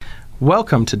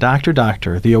Welcome to Dr.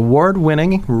 Doctor, the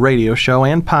award-winning radio show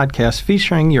and podcast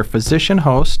featuring your physician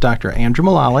host, Dr. Andrew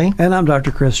Mullally. And I'm Dr.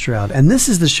 Chris Stroud. And this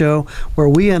is the show where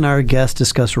we and our guests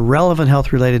discuss relevant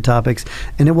health-related topics,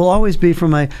 and it will always be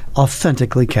from an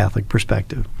authentically Catholic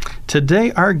perspective.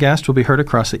 Today, our guest will be heard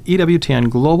across the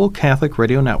EWTN Global Catholic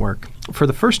Radio Network. For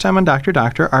the first time on Dr.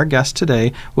 Doctor, our guest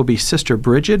today will be Sister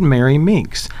Bridget Mary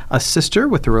Meeks, a sister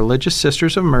with the Religious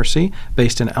Sisters of Mercy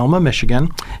based in Elma, Michigan.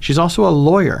 She's also a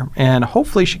lawyer, and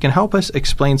hopefully she can help us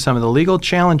explain some of the legal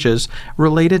challenges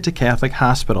related to Catholic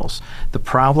hospitals, the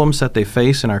problems that they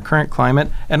face in our current climate,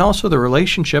 and also the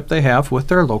relationship they have with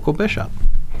their local bishop.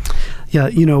 Yeah,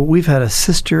 we've had a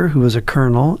sister who was a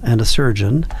colonel and a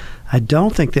surgeon. I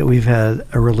don't think that we've had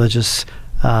a religious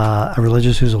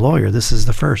who's a lawyer. This is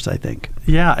the first, I think.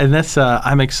 Yeah, and that's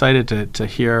I'm excited to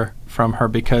hear from her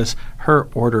because her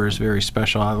order is very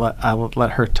special. I'll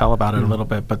let her tell about it a little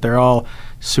bit, but they're all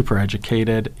super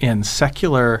educated in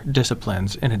secular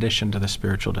disciplines in addition to the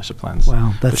spiritual disciplines.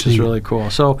 Wow, which is really cool.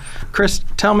 So, Chris,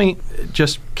 tell me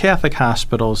just Catholic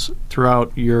hospitals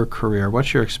throughout your career.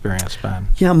 What's your experience been?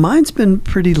 Yeah, mine's been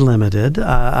pretty limited.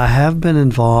 I have been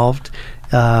involved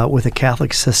with a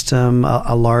Catholic system,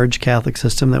 a large Catholic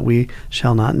system that we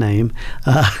shall not name.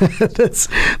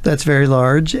 That's very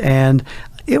large, and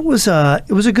it was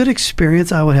a good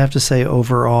experience, I would have to say,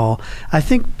 overall. I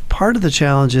think part of the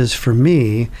challenges for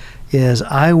me is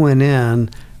I went in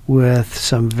with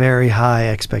some very high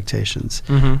expectations.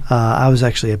 Mm-hmm. I was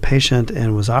actually a patient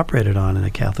and was operated on in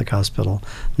a Catholic hospital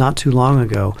not too long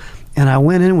ago, and I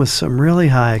went in with some really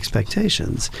high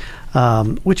expectations.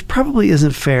 Which probably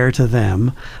isn't fair to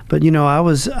them, but I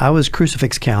was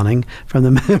crucifix counting from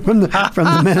the minute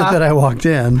that I walked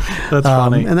in. That's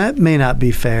funny, and that may not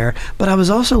be fair. But I was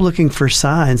also looking for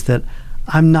signs that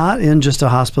I'm not in just a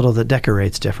hospital that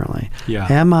decorates differently. Yeah.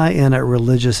 Am I in a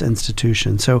religious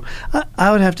institution? So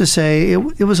I would have to say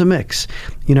it was a mix.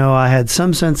 I had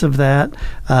some sense of that,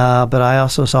 but I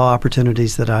also saw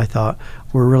opportunities that I thought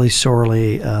were really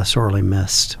sorely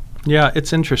missed. Yeah,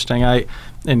 it's interesting.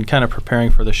 In kind of preparing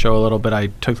for the show a little bit, I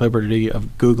took the liberty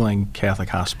of Googling Catholic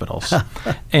hospitals.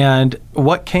 And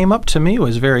what came up to me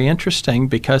was very interesting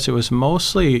because it was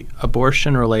mostly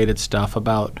abortion-related stuff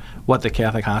about what the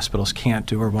Catholic hospitals can't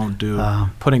do or won't do,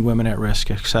 putting women at risk,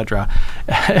 etc.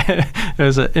 It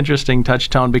was an interesting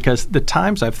touchstone because the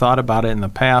times I've thought about it in the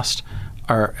past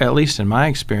are, at least in my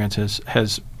experiences,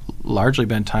 has largely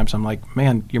been times I'm like,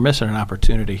 man, you're missing an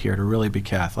opportunity here to really be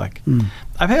Catholic.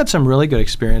 I've had some really good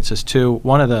experiences too.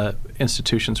 One of the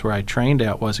institutions where I trained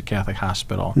at was a Catholic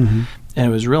hospital. Mm-hmm. And it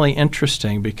was really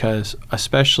interesting because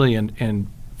especially in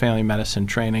family medicine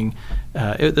training,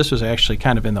 this was actually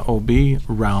kind of in the OB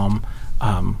realm.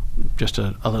 Just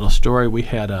a little story. We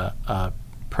had a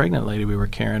pregnant lady we were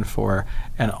caring for,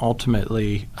 and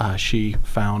ultimately she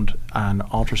found on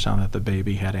ultrasound that the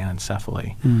baby had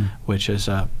anencephaly, which is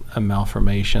a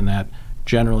malformation that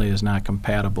generally is not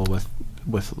compatible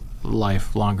with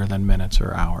life longer than minutes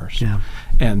or hours. Yeah.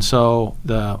 And so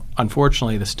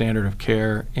unfortunately the standard of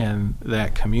care in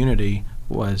that community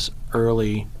was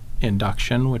early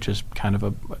induction, which is kind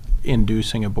of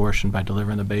inducing abortion by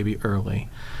delivering the baby early.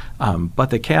 But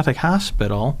the Catholic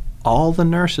hospital, all the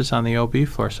nurses on the OB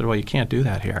floor said, well, you can't do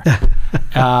that here.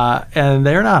 And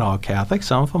they're not all Catholic.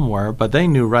 Some of them were, but they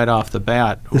knew right off the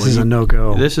bat. This is a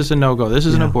no-go. This is a no-go. This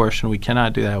is an abortion. We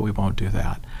cannot do that. We won't do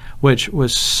that. Which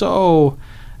was so,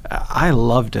 I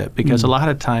loved it because a lot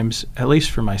of times, at least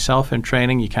for myself in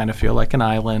training, you kind of feel like an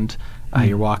island.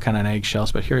 You're walking on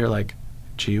eggshells, but here you're like,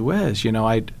 gee whiz,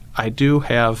 I do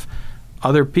have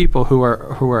other people who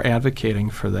are advocating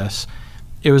for this.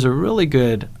 It was a really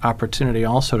good opportunity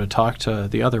also to talk to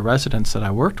the other residents that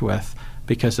I worked with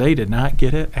because they did not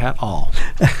get it at all.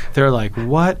 They're like,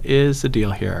 what is the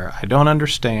deal here? I don't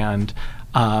understand.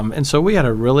 And so we had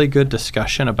a really good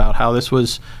discussion about how this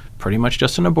was pretty much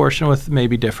just an abortion with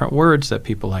maybe different words that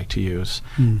people like to use.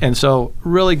 And so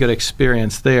really good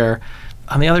experience there.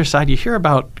 On the other side, you hear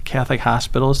about Catholic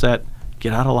hospitals that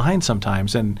get out of line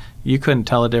sometimes, and you couldn't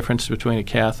tell the difference between a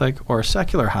Catholic or a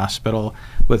secular hospital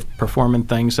with performing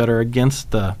things that are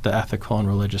against the ethical and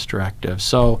religious directives.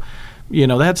 So,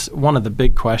 that's one of the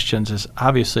big questions is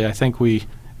obviously I think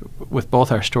with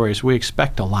both our stories, we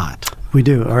expect a lot. We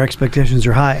do. Our expectations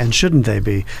are high, and shouldn't they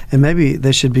be? And maybe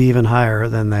they should be even higher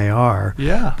than they are.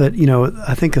 Yeah. But,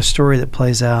 I think a story that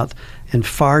plays out in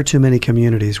far too many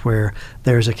communities where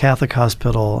there's a Catholic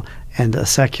hospital and a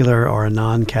secular or a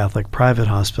non-Catholic private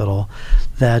hospital,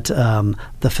 that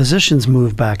the physicians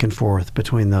move back and forth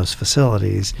between those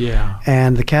facilities. Yeah.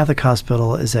 And the Catholic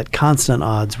hospital is at constant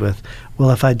odds with,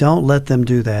 well, if I don't let them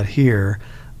do that here,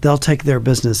 they'll take their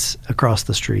business across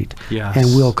the street Yes.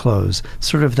 and we'll close.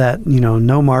 Sort of that,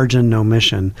 no margin, no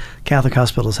mission. Catholic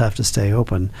hospitals have to stay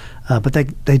open, but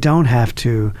they don't have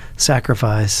to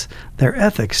sacrifice their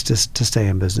ethics to stay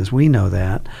in business. We know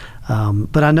that.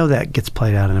 But I know that gets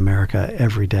played out in America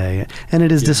every day. And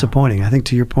it is disappointing. I think,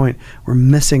 to your point, we're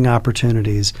missing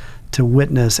opportunities to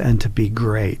witness and to be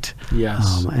great.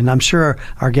 Yes. And I'm sure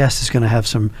our guest is going to have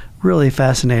some really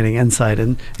fascinating insight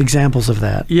and examples of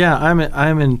that. Yeah,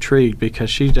 I'm intrigued because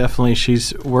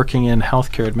she's working in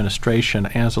healthcare administration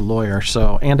as a lawyer,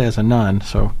 and as a nun.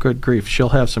 So good grief, she'll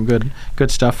have some good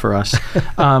stuff for us.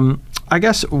 I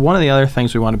guess one of the other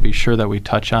things we want to be sure that we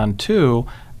touch on too.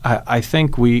 I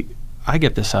think I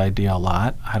get this idea a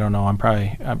lot. I don't know. I'm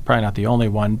probably not the only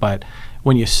one, but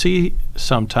when you see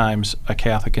sometimes a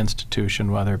Catholic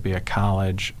institution, whether it be a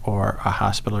college or a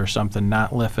hospital or something,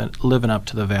 not living up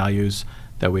to the values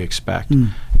that we expect,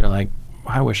 you're like,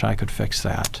 I wish I could fix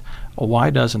that. Well, why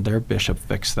doesn't their bishop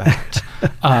fix that?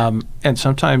 And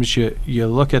sometimes you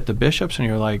look at the bishops and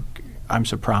you're like, I'm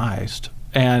surprised.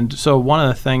 And so one of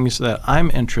the things that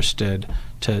I'm interested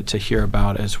to hear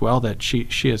about as well, that she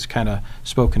has kind of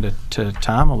spoken to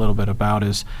Tom a little bit about,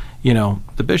 is,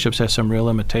 the bishops have some real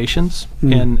limitations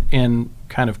in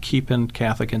kind of keeping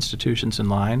Catholic institutions in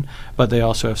line, but they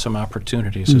also have some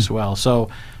opportunities as well. So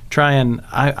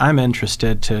I'm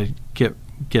interested to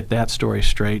get that story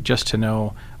straight, just to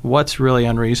know what's really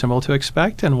unreasonable to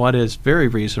expect and what is very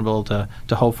reasonable to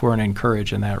hope for and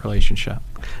encourage in that relationship.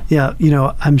 Yeah,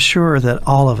 I'm sure that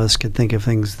all of us could think of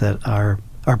things that our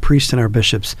priests and our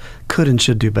bishops could and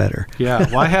should do better. Yeah,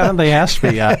 why haven't they asked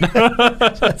me yet?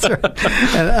 That's right.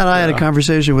 And I had a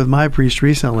conversation with my priest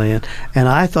recently, and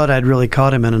I thought I'd really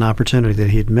caught him in an opportunity that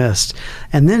he'd missed.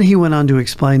 And then he went on to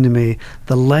explain to me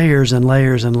the layers and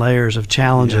layers and layers of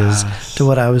challenges to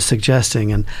what I was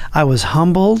suggesting. And I was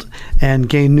humbled and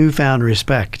gained newfound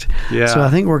respect. Yeah. So I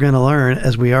think we're going to learn,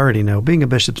 as we already know, being a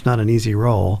bishop's not an easy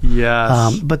role.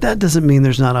 Yes. But that doesn't mean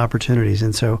there's not opportunities.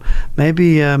 And so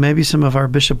maybe some of our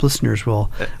bishop listeners will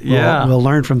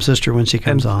learn from Sister when she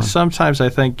comes on. Sometimes I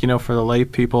think, for the lay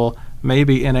people,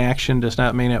 maybe inaction does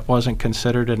not mean it wasn't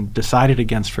considered and decided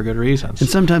against for good reasons. And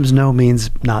sometimes no means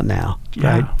not now,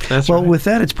 right? That's well, right. With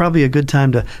that, it's probably a good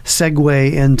time to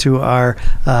segue into our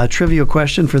trivia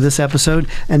question for this episode.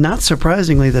 And not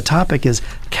surprisingly, the topic is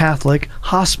Catholic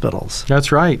hospitals.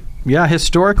 That's right. Yeah,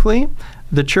 historically,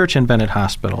 the church invented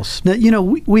hospitals. Now,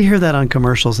 we hear that on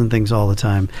commercials and things all the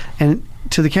time. And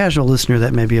to the casual listener,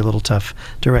 that may be a little tough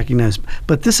to recognize.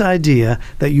 But this idea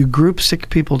that you group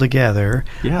sick people together,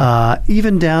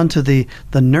 even down to the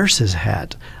nurse's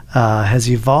hat, has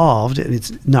evolved.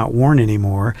 It's not worn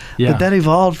anymore. Yeah. But that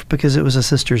evolved because it was a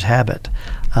sister's habit.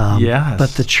 Yes. But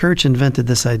the church invented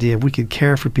this idea we could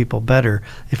care for people better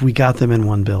if we got them in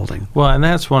one building. Well, and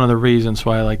that's one of the reasons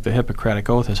why, the Hippocratic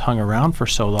Oath has hung around for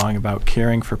so long about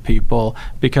caring for people,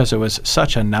 because it was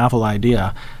such a novel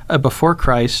idea. Before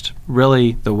Christ,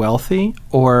 really the wealthy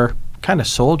or kind of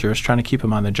soldiers trying to keep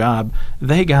them on the job,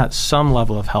 they got some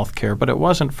level of health care, but it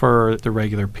wasn't for the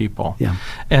regular people. Yeah.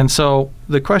 And so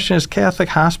the question is, Catholic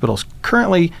hospitals.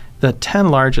 Currently, the 10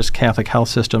 largest Catholic health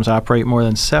systems operate more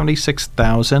than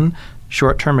 76,000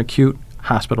 short-term acute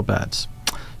hospital beds.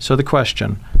 So the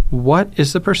question, what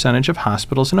is the percentage of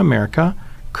hospitals in America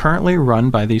currently run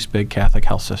by these big Catholic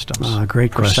health systems?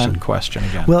 Great question. Question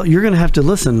again. Well, you're going to have to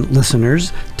listen,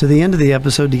 listeners, to the end of the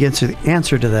episode to get to the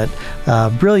answer to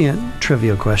that brilliant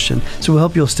trivia question. So we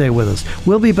hope you'll stay with us.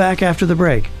 We'll be back after the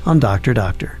break on Dr.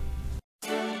 Doctor.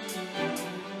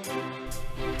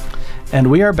 And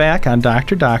we are back on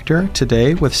Dr. Doctor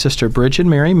today with Sister Bridget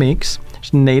Mary Meeks.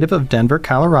 She's native of Denver,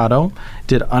 Colorado,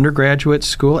 did undergraduate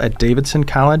school at Davidson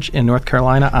College in North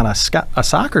Carolina on a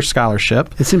soccer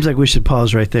scholarship. It seems like we should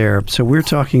pause right there. So we're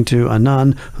talking to a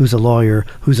nun who's a lawyer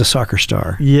who's a soccer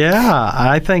star. Yeah,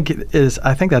 I think that's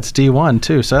D1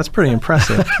 too, so that's pretty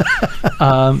impressive.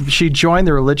 She joined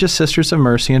the Religious Sisters of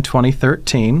Mercy in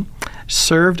 2013.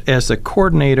 Served as the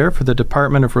coordinator for the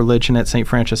Department of Religion at St.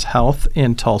 Francis Health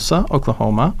in Tulsa,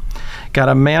 Oklahoma. Got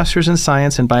a master's in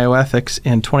science and bioethics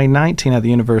in 2019 at the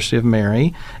University of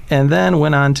Mary, and then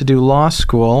went on to do law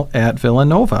school at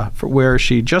Villanova, where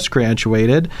she just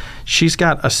graduated. She's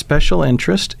got a special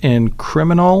interest in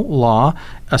criminal law,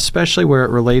 especially where it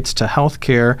relates to health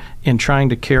care in trying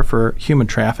to care for human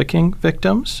trafficking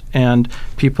victims and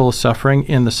people suffering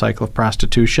in the cycle of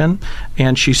prostitution.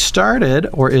 And she started,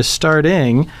 or is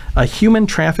starting, a human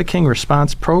trafficking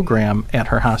response program at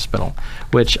her hospital,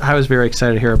 which I was very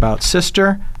excited to hear about.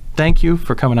 Sister, thank you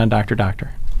for coming on Dr.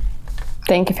 Doctor.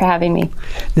 Thank you for having me.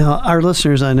 Now, our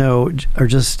listeners, I know,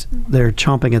 they're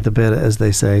chomping at the bit, as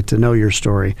they say, to know your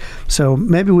story. So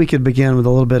maybe we could begin with a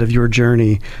little bit of your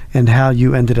journey and how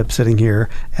you ended up sitting here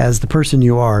as the person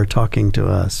you are talking to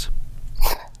us.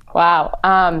 Wow.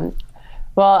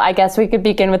 Well, I guess we could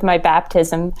begin with my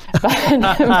baptism, but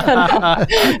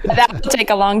that will take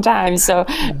a long time. So,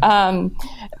 I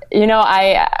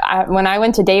when I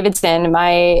went to Davidson,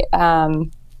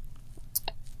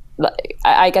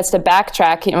 I guess to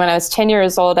backtrack, when I was 10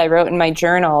 years old, I wrote in my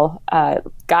journal,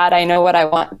 God, I know what I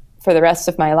want for the rest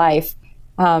of my life.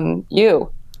 Wow.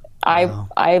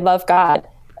 I love God.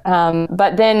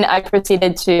 But then I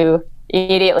proceeded to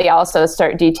immediately also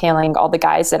start detailing all the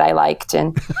guys that I liked.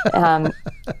 And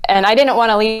I didn't want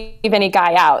to leave any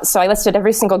guy out. So I listed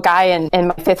every single guy in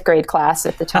my fifth grade class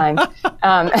at the time.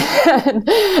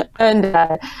 And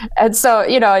so,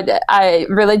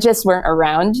 religious weren't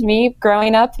around me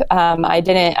growing up.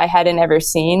 I hadn't ever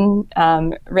seen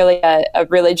really a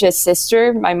religious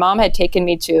sister. My mom had taken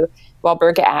me to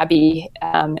Walburga Abbey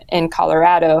in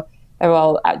Colorado,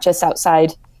 just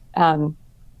outside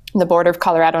the border of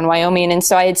Colorado and Wyoming. And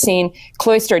so I had seen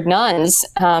cloistered nuns,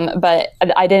 but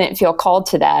I didn't feel called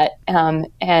to that, and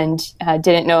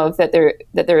didn't know that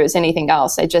there was anything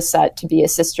else. I just thought to be a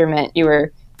sister meant you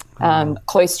were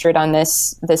cloistered on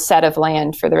this set of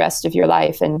land for the rest of your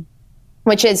life, and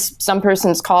which is some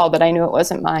person's call, but I knew it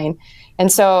wasn't mine.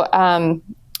 And so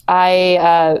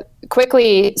I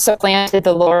quickly supplanted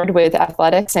the Lord with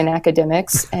athletics and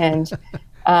academics,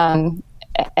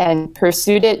 and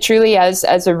pursued it truly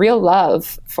as a real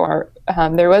love for,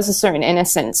 there was a certain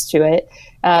innocence to it,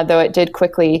 though it did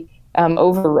quickly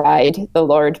override the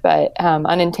Lord, but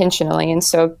unintentionally. And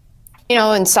so,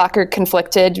 and soccer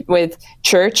conflicted with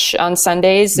church on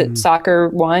Sundays. Soccer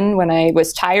won when I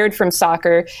was tired from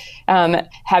soccer,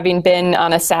 having been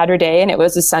on a Saturday and it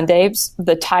was a Sunday.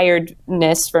 The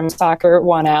tiredness from soccer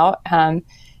won out.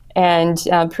 And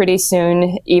pretty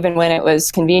soon, even when it was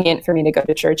convenient for me to go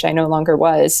to church, I no longer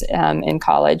was in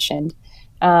college. And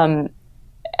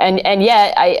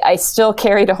yet I still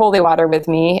carried a holy water with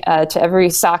me to every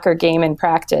soccer game and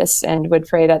practice, and would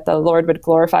pray that the Lord would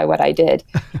glorify what I did.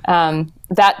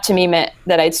 That to me meant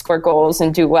that I'd score goals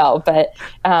and do well. But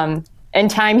in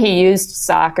time, He used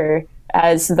soccer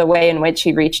as the way in which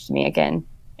He reached me again.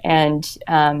 And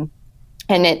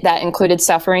that included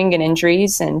suffering and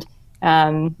injuries, and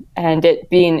it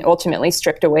being ultimately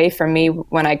stripped away from me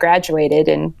when I graduated,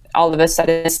 and all of a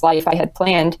sudden this life I had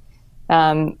planned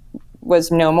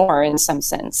was no more in some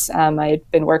sense. I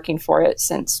had been working for it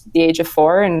since the age of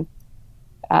 4, and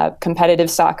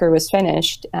competitive soccer was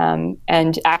finished.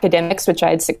 And academics, which I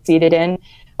had succeeded in,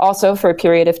 also for a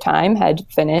period of time, had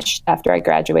finished after I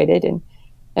graduated.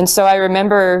 And so I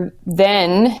remember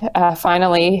then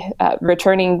finally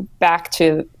returning back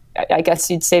to, I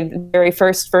guess you'd say, the very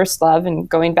first love, and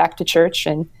going back to church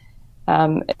and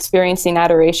experiencing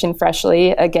adoration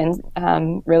freshly again,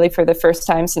 really for the first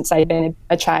time since I'd been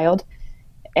a child,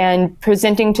 and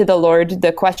presenting to the Lord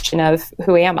the question of,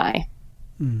 who am I?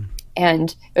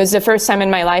 And it was the first time in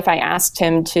my life I asked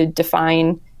Him to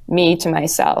define me to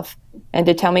myself and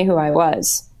to tell me who I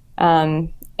was.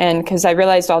 And because I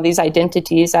realized all these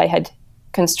identities I had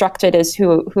constructed as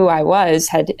who I was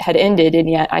had ended, and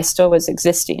yet I still was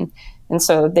existing, and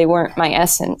so they weren't my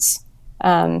essence.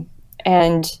 And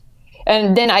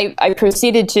then I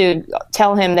proceeded to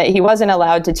tell Him that He wasn't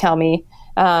allowed to tell me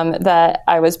that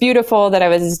I was beautiful, that I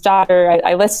was His daughter.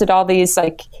 I listed all these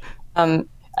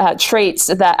traits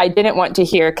that I didn't want to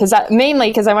hear, mainly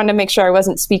because I wanted to make sure I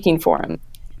wasn't speaking for Him.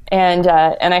 And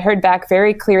I heard back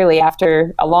very clearly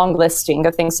after a long listing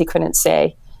of things He couldn't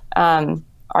say.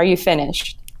 Are you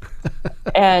finished?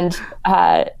 And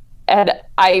I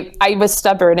was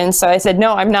stubborn, and so I said,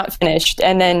 no, I'm not finished.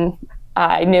 And then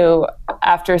I knew,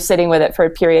 after sitting with it for a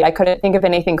period, I couldn't think of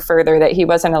anything further that He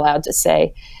wasn't allowed to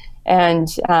say. And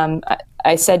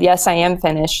I said, yes, I am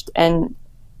finished. And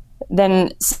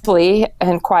then simply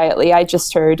and quietly, I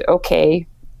just heard, okay,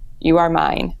 you are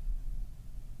mine.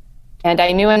 And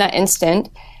I knew in that instant,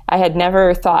 I had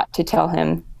never thought to tell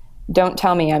Him, don't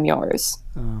tell me I'm yours.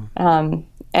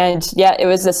 And yet it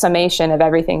was a summation of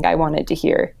everything I wanted to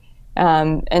hear.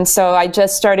 And so I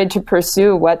just started to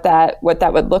pursue what that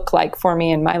would look like for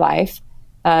me in my life,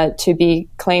 to be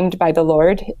claimed by the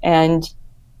Lord. And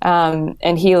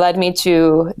He led me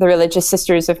to the Religious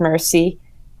Sisters of Mercy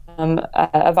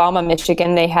of Alma,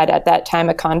 Michigan. They had at that time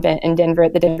a convent in Denver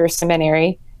at the Denver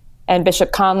Seminary. And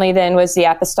Bishop Conley then was the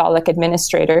apostolic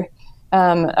administrator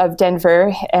of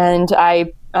Denver. And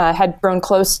I had grown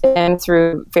close to him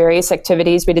through various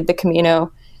activities. We did the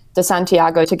Camino de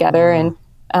Santiago together, and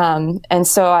And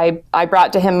so I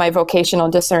brought to him my vocational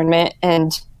discernment,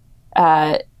 and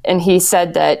he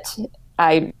said that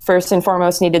I first and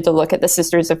foremost needed to look at the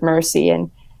Sisters of Mercy.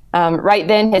 And right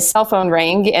then his cell phone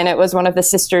rang, and it was one of the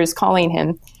sisters calling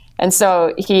him. And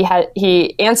so he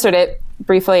answered it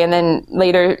briefly, and then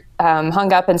later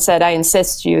hung up and said, "I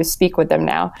insist you speak with them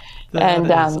now."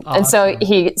 Awesome. And so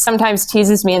he sometimes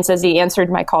teases me and says he answered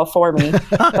my call for me.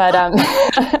 But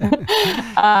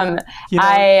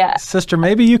Sister,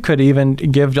 maybe you could even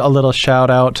give a little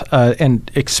shout out and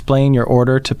explain your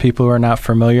order to people who are not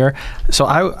familiar. So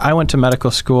I went to medical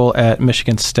school at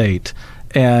Michigan State,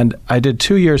 and I did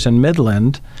 2 years in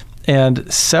Midland.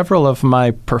 And several of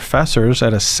my professors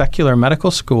at a secular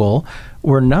medical school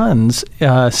were nuns,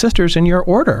 sisters in your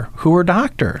order, who were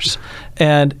doctors.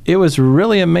 And it was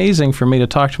really amazing for me to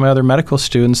talk to my other medical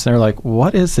students. They're like,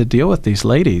 what is the deal with these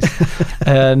ladies?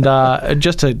 And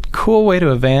just a cool way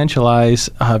to evangelize.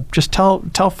 Just tell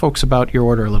folks about your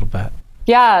order a little bit.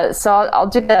 Yeah, so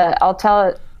I'll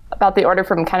tell about the order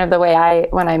from kind of the way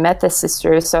when I met the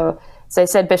sisters. So as I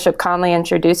said, Bishop Conley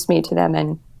introduced me to them,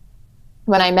 and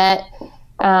when I met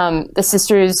the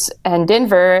sisters in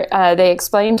Denver, they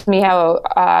explained to me how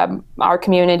our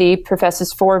community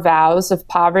professes 4 vows of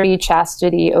poverty,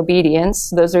 chastity, obedience.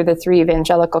 Those are the 3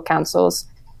 evangelical counsels.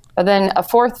 But then a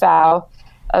 4th vow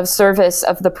of service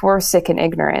of the poor, sick, and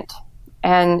ignorant.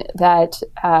 And that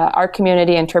our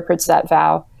community interprets that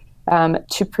vow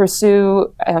to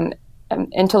pursue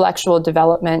intellectual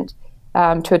development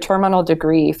to a terminal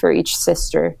degree for each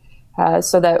sister.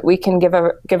 So that we can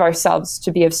give ourselves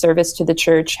to be of service to the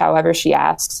church however she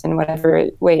asks in whatever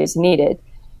way is needed.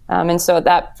 And so at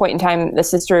that point in time, the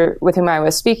sister with whom I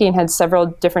was speaking had several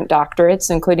different doctorates,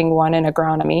 including one in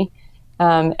agronomy.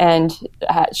 And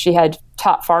she had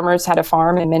taught farmers how to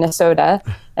farm in Minnesota,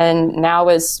 and now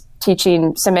was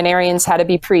teaching seminarians how to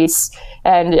be priests,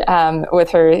 and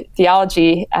with her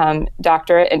theology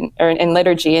doctorate in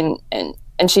liturgy.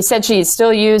 And she said she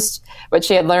still used what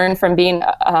she had learned from being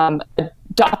a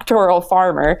doctoral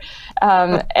farmer.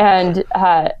 And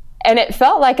it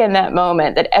felt like in that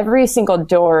moment that every single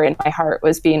door in my heart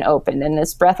was being opened, and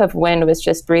this breath of wind was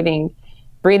just breathing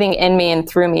in me and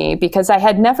through me, because I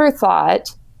had never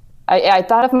thought, I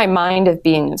thought of my mind of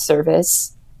being of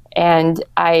service, and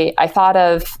I thought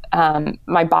of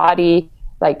my body,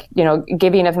 like,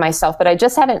 giving of myself, but I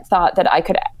just hadn't thought that I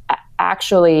could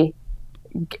actually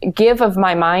give of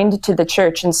my mind to the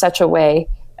church in such a way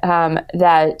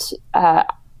that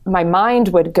my mind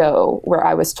would go where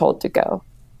I was told to go,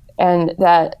 and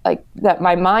that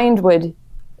my mind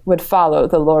would follow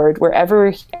the Lord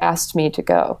wherever He asked me to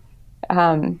go,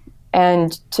 and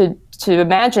to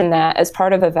imagine that as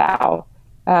part of a vow,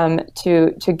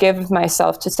 to give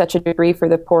myself to such a degree for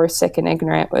the poor, sick, and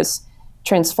ignorant was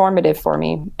transformative for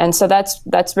me. And so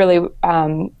that's really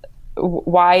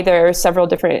why there are several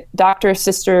different doctors,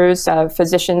 sisters,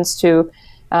 physicians to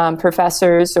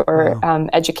professors or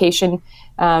education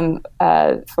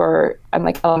for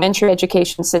like elementary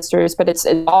education sisters, but it's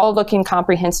all looking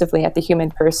comprehensively at the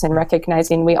human person,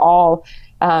 recognizing we all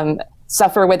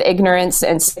suffer with ignorance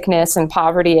and sickness and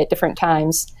poverty at different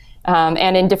times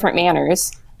and in different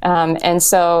manners. And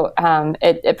so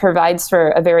it provides for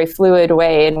a very fluid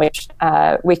way in which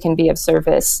we can be of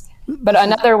service. But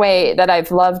another way that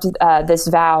I've loved this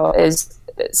vow is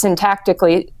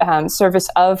syntactically service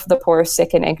of the poor,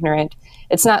 sick, and ignorant.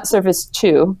 It's not service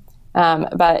to,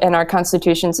 but in our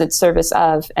constitutions, it's service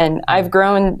of. And I've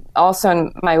grown also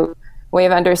in my way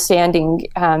of understanding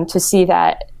to see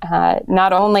that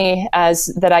not only as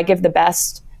that I give the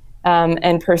best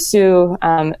and pursue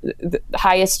the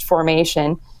highest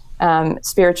formation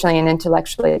spiritually and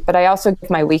intellectually, but I also give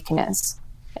my weakness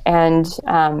and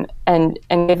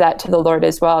give that to the Lord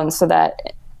as well. And so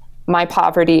that my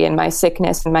poverty and my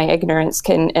sickness and my ignorance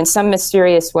can, in some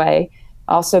mysterious way,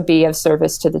 also be of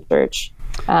service to the church.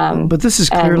 But this is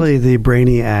clearly the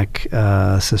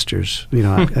Brainiac sisters.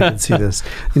 I can see this.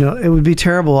 It would be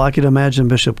terrible. I could imagine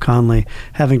Bishop Conley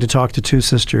having to talk to 2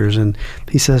 sisters, and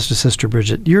he says to Sister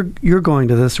Bridget, "You're going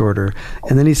to this order,"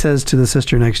 and then he says to the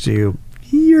sister next to you,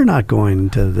 "You're not going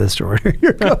to this order.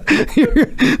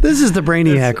 This is the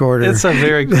Brainiac order." It's a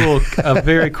very cool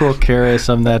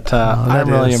charism that I'm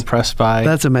really impressed by.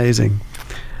 That's amazing.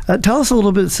 Tell us a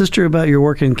little bit, Sister, about your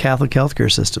work in Catholic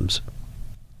healthcare systems.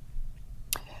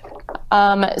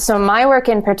 So my work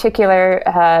in particular,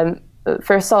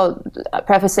 first I'll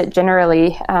preface it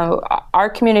generally. Our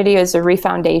community is a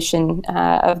refoundation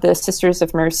of the Sisters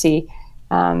of Mercy.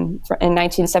 In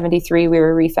 1973, we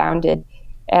were refounded.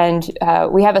 And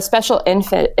we have a special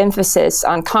emphasis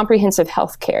on comprehensive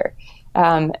health care.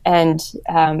 And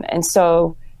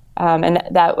so and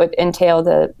that would entail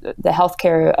the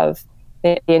healthcare of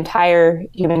the entire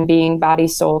human being, body,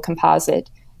 soul composite.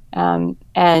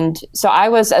 And so I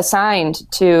was assigned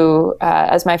to,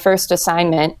 as my first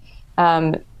assignment,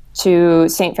 to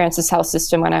St. Francis Health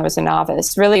System when I was a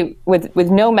novice, really with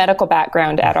no medical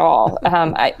background at all.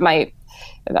 My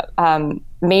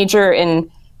major in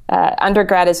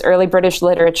undergrad is early British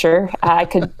literature. I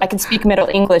could speak Middle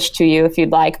English to you if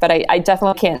you'd like, but I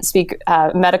definitely can't speak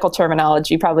medical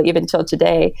terminology, probably even till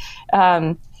today.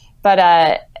 But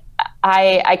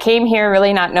I came here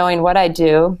really not knowing what I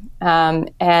do,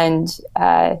 and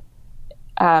it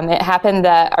happened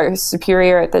that our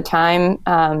superior at the time,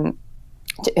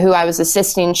 who I was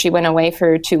assisting, she went away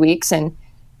for 2 weeks, and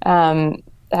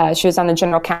she was on the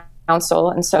general council,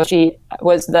 and so she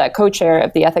was the co-chair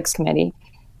of the ethics committee.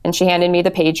 And she handed me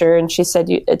the pager, and she said,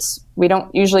 "We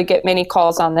don't usually get many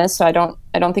calls on this, so I don't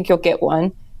think you'll get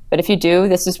one. But if you do,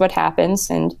 this is what happens."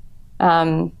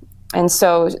 And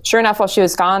so, sure enough, while she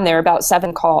was gone, there were about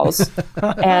 7 calls,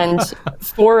 and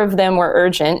 4 of them were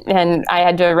urgent, and I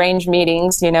had to arrange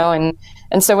meetings, and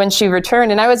so when she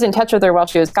returned, and I was in touch with her while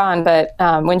she was gone, but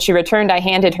when she returned, I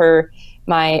handed her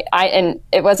and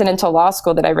it wasn't until law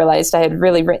school that I realized I had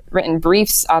really written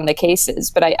briefs on the cases,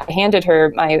 but I handed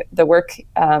her the work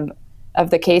of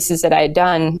the cases that I had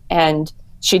done, and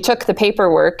she took the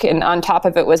paperwork, and on top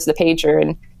of it was the pager,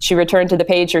 and she returned to the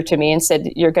pager to me and said,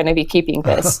 "You're going to be keeping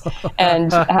this."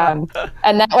 and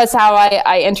that was how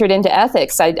I entered into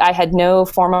ethics. I had no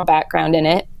formal background in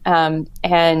it, and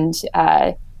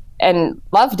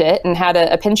loved it and had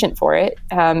a penchant for it.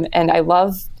 And I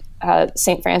love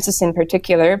St. Francis in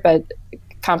particular, but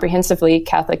comprehensively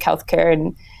Catholic healthcare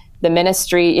and the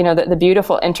ministry, the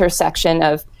beautiful intersection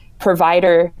of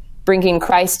provider bringing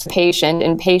Christ to patient,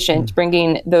 and patient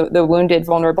bringing the wounded,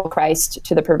 vulnerable Christ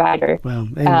to the provider. Well,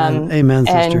 amen, amen,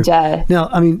 sister. And, now,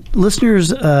 listeners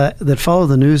that follow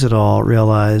the news at all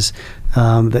realize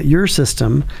that your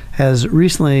system has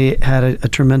recently had a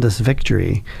tremendous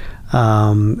victory.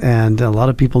 And a lot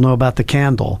of people know about the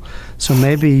candle. So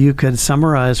maybe you could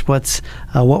summarize what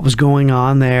was going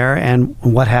on there and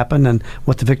what happened and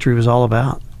what the victory was all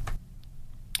about.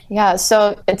 Yeah,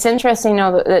 so it's interesting,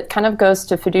 it kind of goes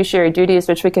to fiduciary duties,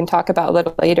 which we can talk about a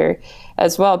little later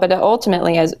as well. But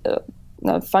ultimately, as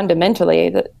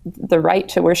fundamentally, the right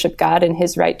to worship God and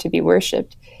His right to be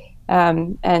worshipped.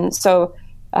 And so,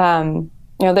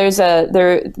 there was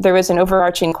an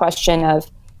overarching question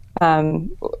of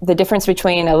the difference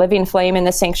between a living flame in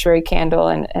the sanctuary candle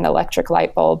and an electric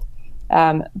light bulb.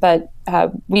 But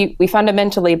we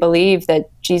fundamentally believe that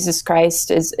Jesus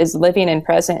Christ is living and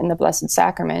present in the Blessed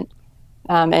Sacrament.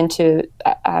 And to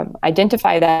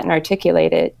identify that and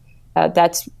articulate it,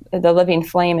 that's the living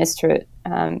flame is to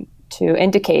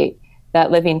indicate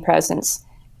that living presence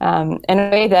in a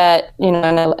way that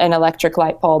an electric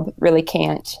light bulb really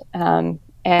can't.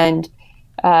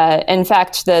 In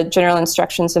fact, the general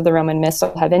instructions of the Roman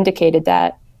Missal have indicated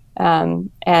that,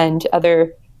 and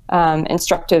other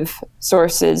instructive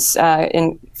sources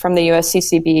from the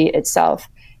USCCB itself,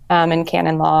 and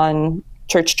canon law and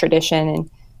church tradition,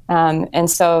 and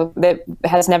so that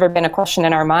has never been a question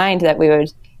in our mind that we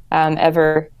would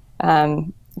ever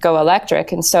go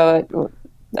electric. And so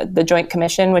the Joint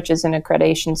Commission, which is an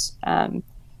accreditation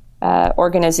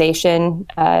organization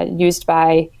used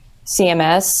by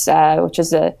CMS, which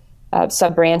is a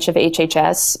sub-branch of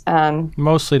HHS.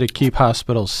 Mostly to keep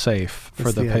hospitals safe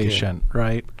for the patient,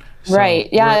 right? So right,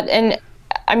 yeah. And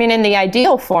I mean, in the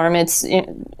ideal form,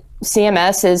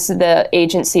 CMS is the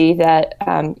agency that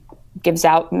gives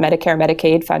out Medicare,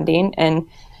 Medicaid funding. And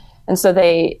so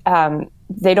they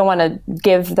don't want to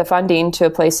give the funding to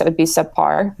a place that would be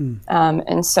subpar.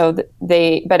 And so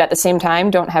but at the same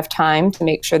time, don't have time to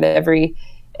make sure that every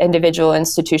individual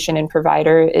institution and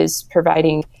provider is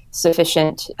providing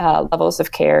sufficient levels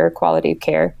of care, quality of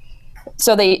care.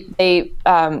 So they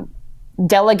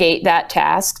delegate that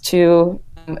task to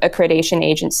accreditation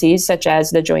agencies such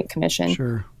as the Joint Commission,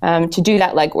 sure, to do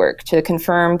that legwork, to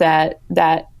confirm that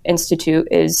that institute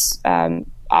is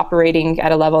operating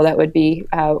at a level that would be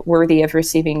worthy of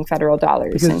receiving federal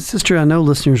dollars. Because, Sister, I know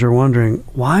listeners are wondering,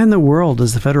 why in the world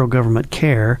does the federal government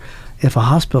care if a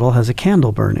hospital has a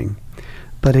candle burning?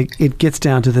 But it gets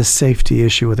down to this safety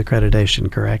issue with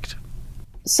accreditation, correct?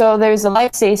 So there's a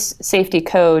life safety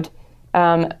code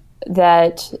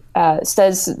that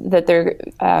says that there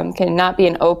cannot be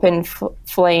an open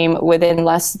flame within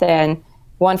less than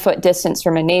 1 foot distance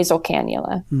from a nasal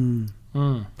cannula.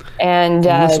 And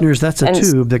listeners, that's a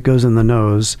tube that goes in the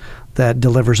nose that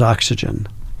delivers oxygen.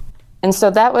 And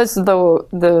so that was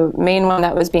the main one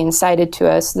that was being cited to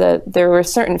us, that there were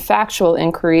certain factual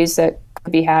inquiries that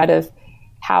could be had of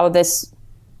how this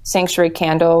sanctuary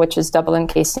candle, which is double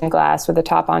encased in glass with a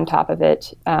top on top of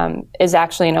it, is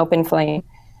actually an open flame.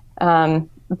 And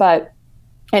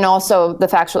also the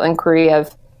factual inquiry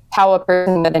of how a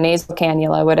person with a nasal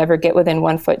cannula would ever get within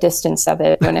 1 foot distance of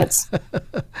it when it's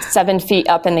 7 feet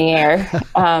up in the air.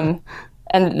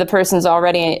 And the person's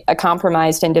already a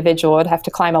compromised individual, would have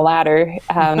to climb a ladder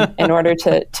in order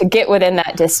to get within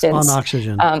that distance. On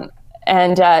oxygen.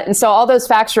 And so all those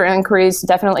factual inquiries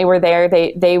definitely were there.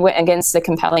 They went against the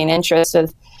compelling interest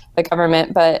of the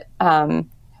government, but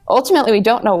ultimately we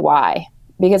don't know why,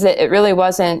 because it really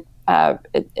wasn't,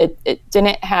 it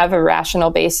didn't have a rational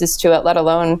basis to it, let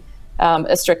alone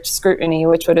a strict scrutiny,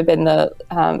 which would have been the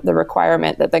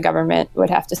requirement that the government would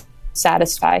have to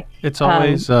satisfy. It's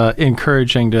always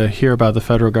encouraging to hear about the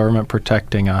federal government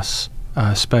protecting us,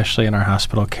 especially in our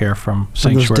hospital care from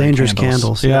sanctuary those dangerous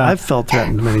candles. Yeah, I've felt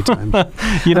threatened many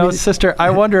times. Sister,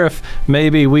 I wonder if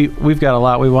maybe we've got a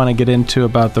lot we want to get into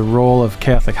about the role of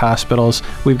Catholic hospitals.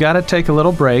 We've got to take a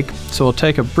little break, so we'll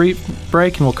take a brief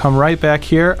break and we'll come right back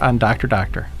here on Dr.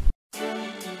 Doctor.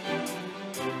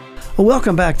 Well,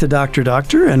 welcome back to Dr.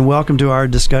 Doctor, and welcome to our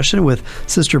discussion with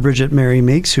Sister Bridget Mary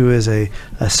Meeks, who is a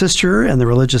sister in the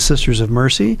Religious Sisters of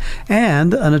Mercy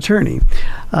and an attorney.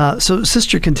 So,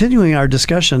 Sister, continuing our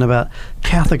discussion about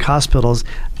Catholic hospitals,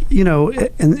 in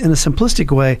a simplistic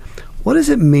way, what does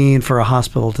it mean for a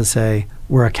hospital to say,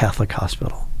 we're a Catholic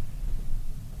hospital?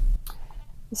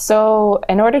 So,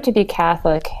 in order to be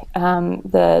Catholic,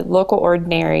 the local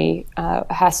ordinary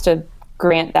has to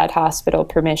grant that hospital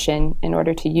permission in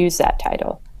order to use that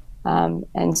title.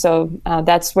 And so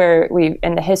that's where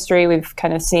in the history, we've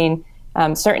kind of seen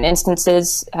certain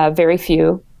instances, very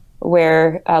few,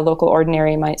 where a local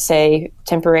ordinary might say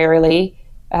temporarily,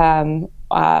 until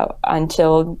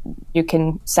you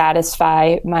can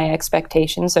satisfy my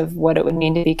expectations of what it would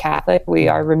mean to be Catholic, we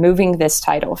are removing this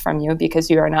title from you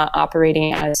because you are not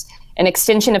operating as an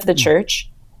extension of the church.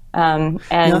 Now,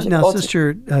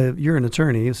 Sister, you're an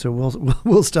attorney, so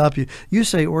we'll stop you. You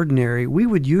say ordinary. We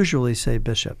would usually say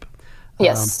bishop.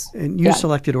 Yes. And you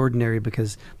selected ordinary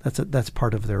because that's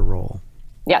part of their role.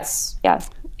 Yes. Yeah.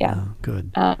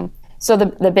 Good. So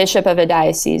the bishop of a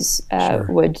diocese Sure.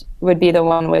 would be the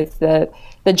one with the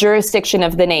jurisdiction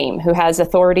of the name, who has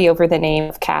authority over the name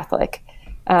of Catholic.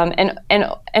 And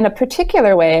in a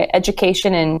particular way,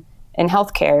 education and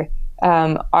healthcare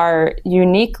are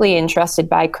uniquely entrusted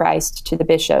by Christ to the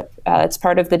bishop. It's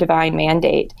part of the divine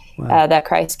mandate that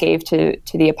Christ gave to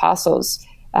the apostles.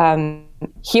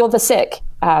 Heal the sick,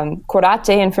 curate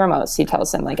enfermos, he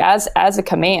tells them, like as a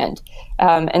command.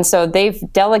 And so they've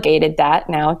delegated that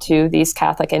now to these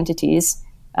Catholic entities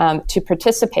to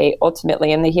participate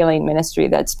ultimately in the healing ministry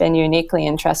that's been uniquely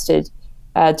entrusted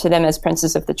to them as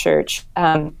princes of the church.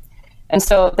 And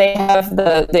so they have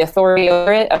the authority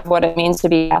over it, of what it means to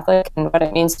be Catholic and what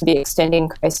it means to be extending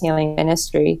Christ's healing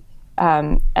ministry.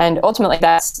 And ultimately,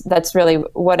 that's really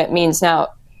what it means.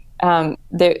 Now,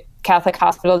 the Catholic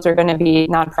hospitals are going to be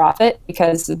nonprofit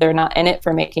because they're not in it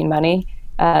for making money.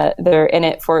 They're in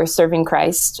it for serving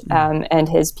Christ and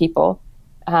his people,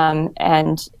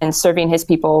 and serving his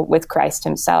people with Christ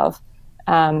himself.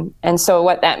 And so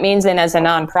what that means then as a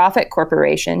nonprofit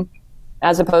corporation,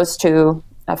 as opposed to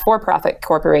a for-profit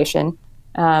corporation,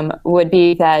 would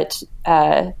be that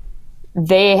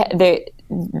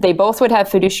they both would have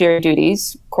fiduciary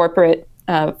duties. Corporate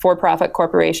for-profit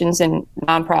corporations and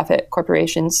nonprofit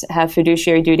corporations have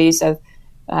fiduciary duties of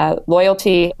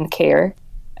loyalty and care,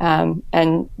 and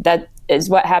that is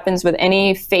what happens with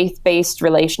any faith-based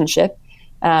relationship,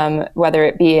 whether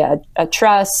it be a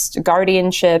trust,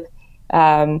 guardianship,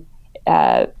 any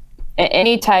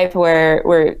type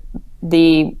where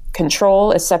the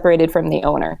control is separated from the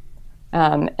owner.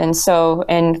 And so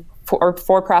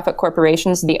for-profit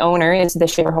corporations, the owner is the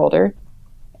shareholder,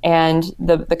 and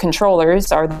the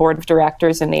controllers are the board of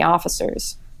directors and the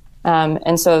officers.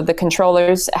 And so the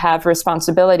controllers have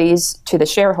responsibilities to the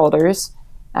shareholders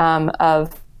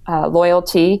of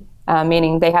loyalty,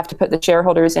 meaning they have to put the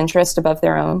shareholders' interest above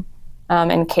their own,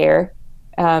 and care.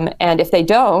 And if they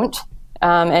don't,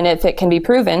 and if it can be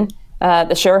proven,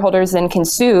 the shareholders then can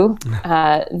sue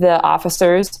the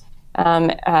officers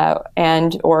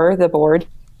and or the board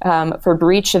for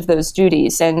breach of those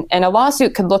duties. And a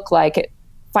lawsuit could look like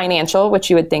financial, which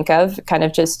you would think of kind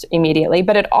of just immediately,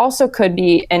 but it also could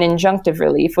be an injunctive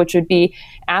relief, which would be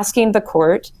asking the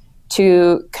court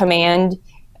to command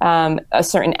a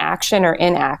certain action or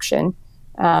inaction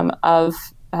of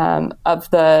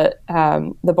the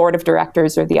board of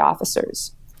directors or the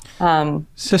officers.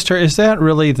 Sister, is that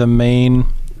really the main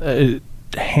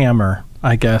hammer,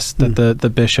 I guess, that the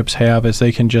bishops have, is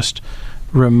they can just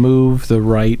remove the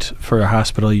right for a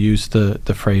hospital to use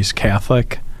the phrase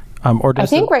Catholic? Or does I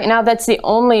think right now that's the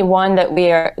only one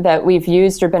that we've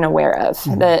used or been aware of.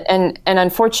 And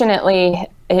unfortunately,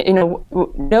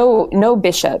 no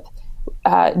bishop,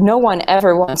 no one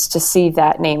ever wants to see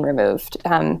that name removed.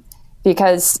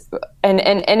 Because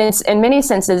it's in many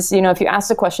senses, if you ask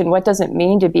the question, what does it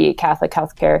mean to be Catholic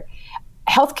healthcare?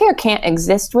 Healthcare can't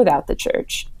exist without the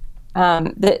Church.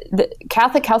 The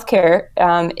Catholic healthcare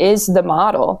is the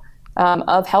model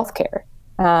of healthcare.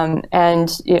 And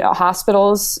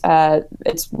hospitals,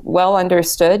 it's well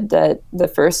understood that the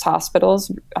first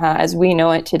hospitals, as we know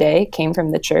it today, came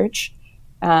from the Church.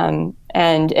 And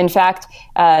in fact,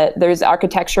 there's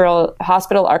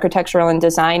Hospital Architectural and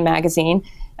Design magazine,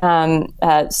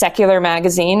 secular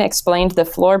magazine, explained the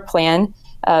floor plan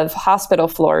of hospital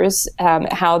floors,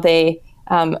 how they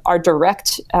are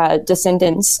direct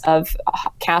descendants of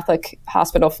Catholic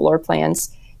hospital floor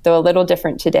plans, though a little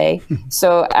different today.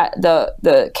 So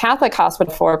the Catholic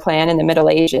hospital floor plan in the Middle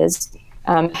Ages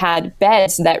had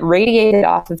beds that radiated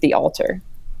off of the altar.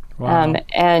 Wow.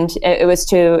 And it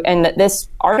was and this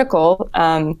article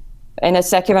in a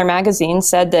secular magazine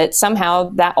said that somehow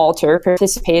that altar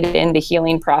participated in the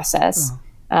healing process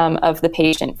of the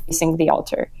patient facing the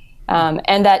altar.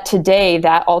 And that today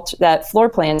that floor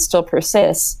plan still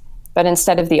persists, but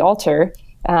instead of the altar,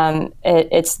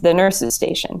 it's the nurse's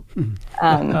station.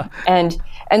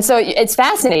 And so it's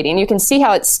fascinating. You can see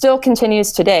how it still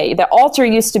continues today. The altar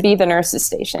used to be the nurse's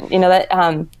station,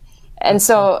 and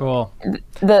so cool.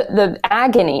 The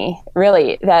agony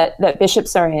really that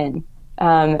bishops are in,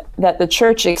 that the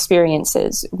Church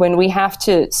experiences when we have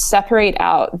to separate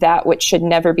out that which should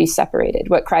never be separated,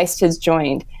 what Christ has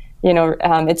joined.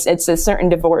 It's a certain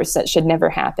divorce that should never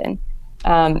happen.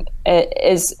 It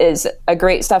is a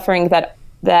great suffering that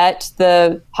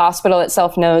the hospital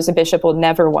itself knows a bishop will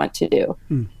never want to do.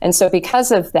 And so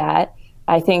because of that,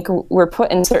 I think we're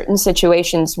put in certain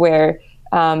situations where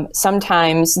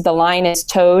sometimes the line is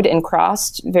towed and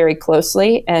crossed very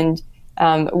closely, and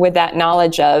with that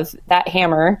knowledge of that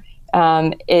hammer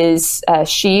is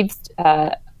sheathed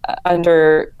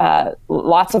under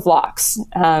lots of locks.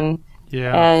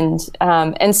 And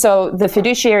so the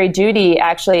fiduciary duty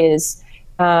actually is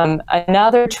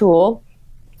another tool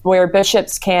where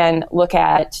bishops can look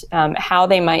at how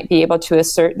they might be able to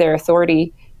assert their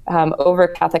authority over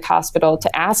Catholic hospital,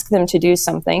 to ask them to do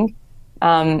something,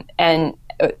 and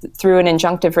through an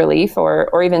injunctive relief,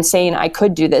 or even saying I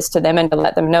could do this to them, and to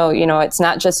let them know, it's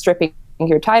not just stripping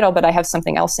your title, but I have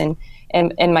something else in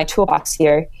my toolbox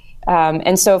here.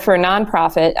 And so for a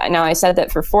nonprofit, now I said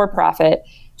that for for-profit,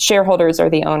 shareholders are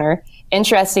the owner.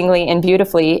 Interestingly and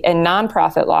beautifully, in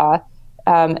nonprofit law,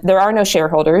 there are no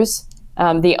shareholders.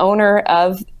 The owner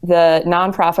of the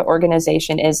nonprofit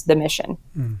organization is the mission.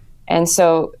 And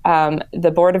so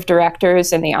the board of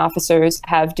directors and the officers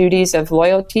have duties of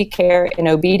loyalty, care, and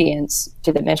obedience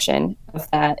to the mission of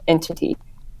that entity.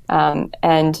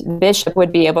 And the bishop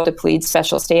would be able to plead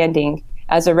special standing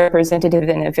as a representative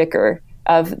and a vicar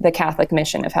of the Catholic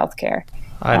mission of healthcare.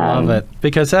 I love it,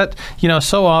 because that,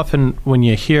 so often when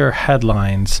you hear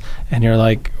headlines and you're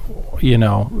like,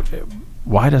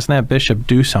 why doesn't that bishop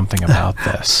do something about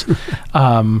this?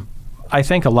 I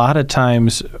think a lot of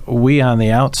times we on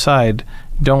the outside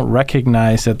don't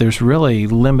recognize that there's really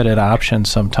limited options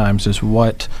sometimes as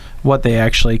what they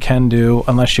actually can do,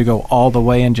 unless you go all the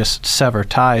way and just sever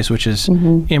ties, which is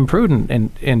imprudent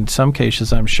in some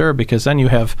cases, I'm sure, because then you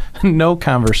have no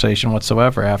conversation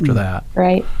whatsoever after that.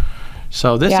 Right.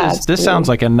 So this sounds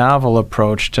like a novel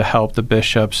approach to help the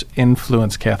bishops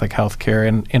influence Catholic healthcare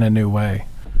in a new way.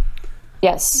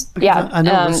 Yes.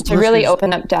 To really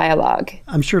open up dialogue.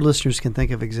 I'm sure listeners can think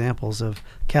of examples of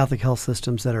Catholic health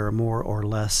systems that are more or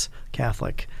less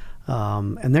Catholic.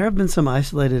 And there have been some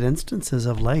isolated instances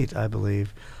of late, I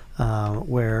believe,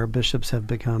 where bishops have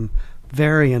become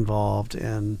very involved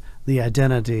in the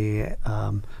identity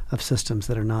of systems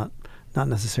that are not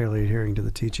necessarily adhering to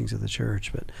the teachings of the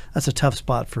Church. But that's a tough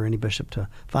spot for any bishop to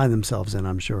find themselves in,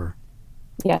 I'm sure.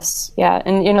 Yes, yeah.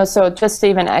 And, so just to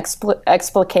even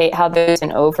explicate how there's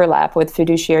an overlap with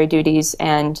fiduciary duties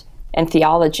and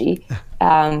theology,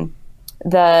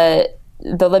 the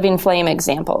Living Flame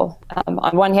example.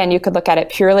 On one hand, you could look at it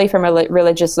purely from a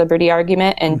religious liberty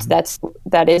argument, and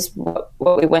that is what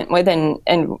we went with,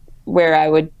 and where I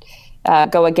would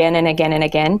go again and again and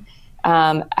again.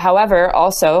 However,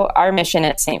 also, our mission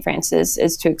at St. Francis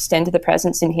is to extend the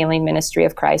presence and healing ministry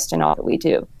of Christ in all that we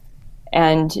do.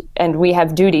 And we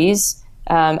have duties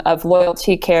of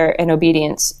loyalty, care, and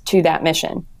obedience to that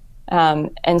mission.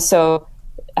 And so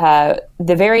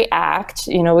the very act,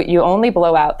 you only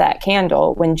blow out that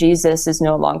candle when Jesus is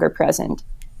no longer present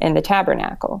in the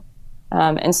tabernacle.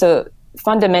 And so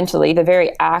fundamentally, the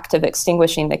very act of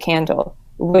extinguishing the candle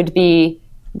would be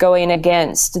going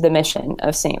against the mission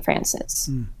of St. Francis.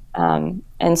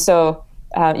 And so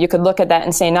you could look at that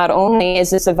and say, not only is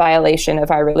this a violation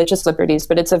of our religious liberties,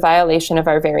 but it's a violation of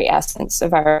our very essence,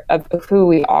 of who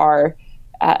we are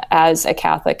as a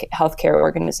Catholic healthcare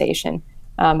organization,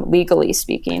 legally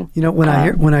speaking. When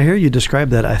I hear you describe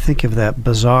that, I think of that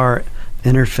bizarre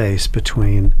interface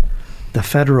between the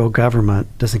federal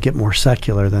government, doesn't get more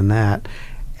secular than that,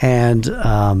 and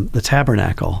the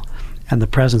tabernacle and the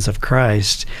presence of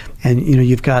Christ. And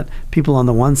you've got people on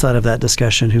the one side of that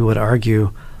discussion who would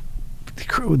argue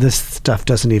this stuff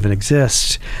doesn't even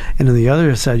exist, and on the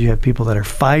other side you have people that are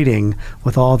fighting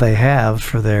with all they have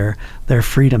for their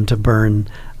freedom to burn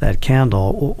that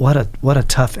candle. What a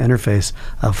tough interface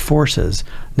of forces.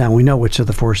 Now we know which of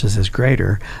the forces is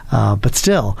greater, but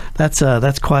still,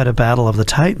 that's quite a battle of the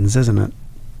titans, isn't it?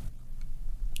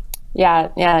 Yeah.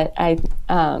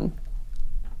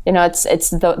 It's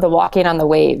the walking on the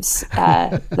waves.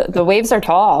 The waves are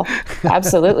tall,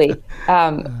 absolutely.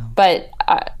 But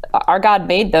our God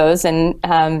made those, and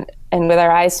with our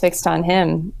eyes fixed on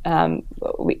Him,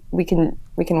 we can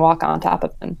walk on top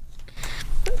of them.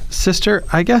 Sister,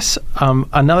 I guess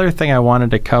another thing I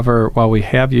wanted to cover while we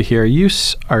have you here, you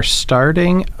are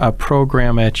starting a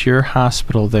program at your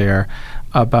hospital there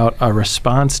about a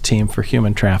response team for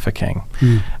human trafficking.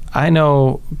 I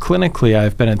know clinically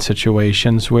I've been in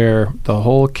situations where the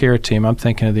whole care team, I'm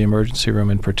thinking of the emergency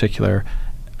room in particular,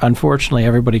 unfortunately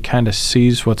everybody kind of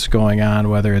sees what's going on,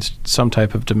 whether it's some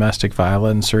type of domestic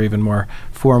violence or even more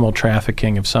formal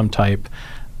trafficking of some type,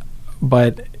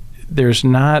 but there's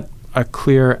not a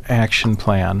clear action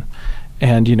plan.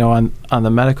 And on the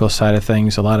medical side of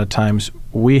things, a lot of times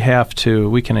we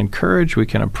can encourage, we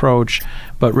can approach,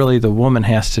 but really the woman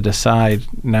has to decide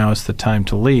now is the time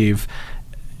to leave.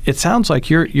 It sounds like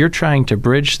you're trying to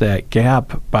bridge that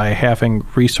gap by having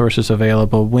resources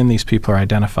available when these people are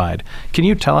identified. Can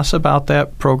you tell us about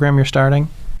that program you're starting?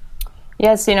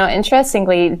 Yes,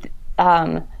 interestingly,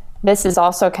 this is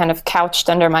also kind of couched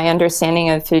under my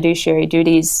understanding of fiduciary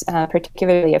duties,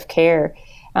 particularly of care.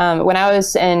 When I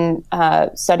was studying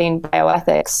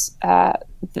bioethics,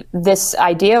 this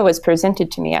idea was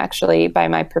presented to me actually by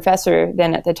my professor.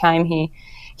 Then at the time, he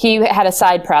had a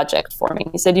side project for me.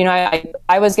 He said,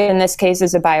 I was given this case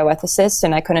as a bioethicist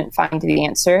and I couldn't find the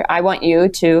answer. I want you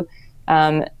to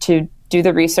do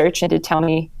the research and to tell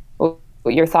me what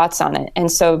your thoughts on it.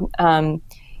 And so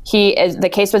the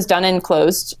case was done and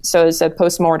closed, so it was a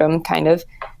postmortem kind of.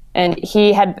 And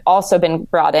he had also been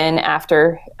brought in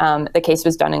after the case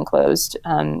was done and closed.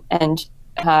 And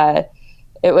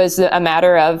it was a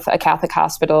matter of a Catholic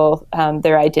hospital,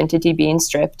 their identity being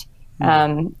stripped.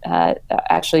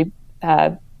 Actually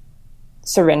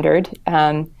surrendered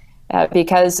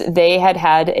because they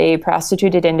had a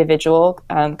prostituted individual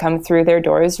come through their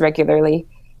doors regularly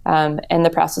in the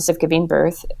process of giving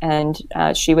birth, and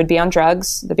she would be on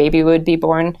drugs. The baby would be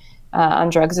born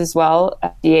on drugs as well.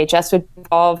 DHS would be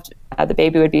involved. The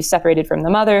baby would be separated from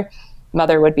the mother.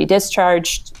 Mother would be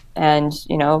discharged, and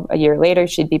a year later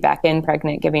she'd be back in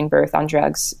pregnant, giving birth on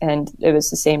drugs, and it was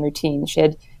the same routine. She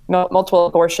had multiple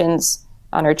abortions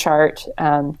on her chart,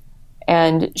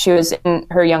 and she was in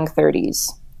her young 30s.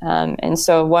 And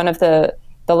so one of the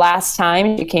last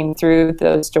time she came through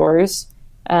those doors,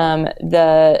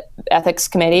 the ethics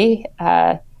committee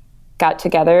got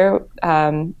together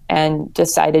and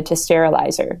decided to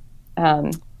sterilize her.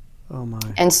 Oh my!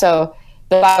 And so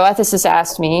the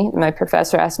bioethicist my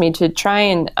professor asked me to try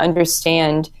and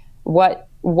understand what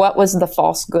was the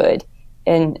false good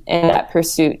in that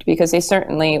pursuit, because they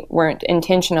certainly weren't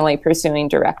intentionally pursuing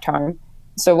direct harm.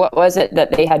 So what was it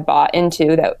that they had bought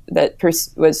into that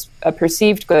was a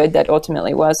perceived good that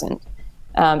ultimately wasn't?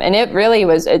 And it really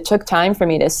was, it took time for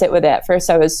me to sit with it. At first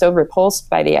I was so repulsed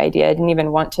by the idea. I didn't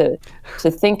even want to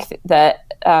think that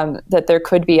there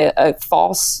could be a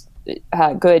false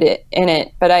good in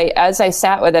it. But as I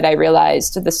sat with it, I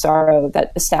realized the sorrow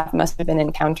that the staff must have been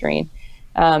encountering,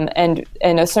 and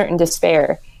a certain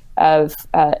despair of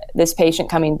this patient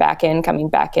coming back in,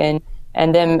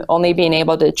 and them only being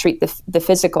able to treat the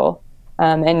physical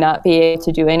and not be able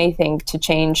to do anything to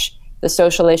change the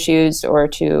social issues or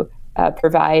to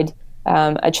provide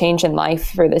a change in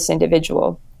life for this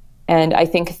individual. And I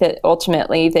think that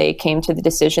ultimately they came to the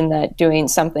decision that doing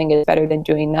something is better than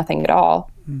doing nothing at all.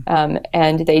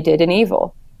 And they did an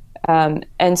evil.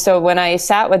 And so when I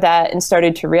sat with that and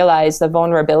started to realize the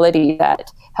vulnerability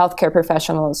that healthcare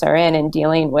professionals are in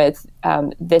dealing with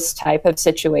this type of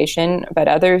situation, but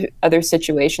other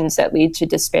situations that lead to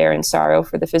despair and sorrow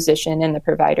for the physician and the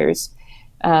providers,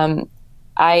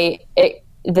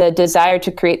 the desire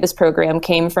to create this program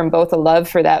came from both a love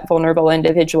for that vulnerable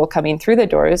individual coming through the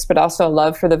doors, but also a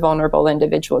love for the vulnerable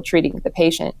individual treating the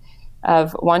patient,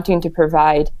 of wanting to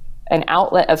provide an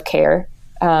outlet of care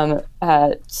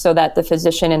so that the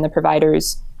physician and the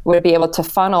providers would be able to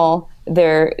funnel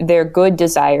their good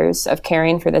desires of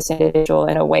caring for this individual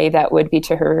in a way that would be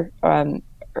to her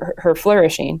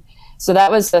flourishing. So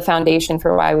that was the foundation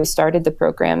for why we started the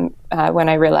program when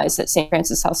I realized that St.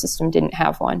 Francis Health System didn't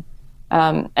have one.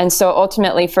 And so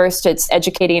ultimately, first, it's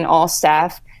educating all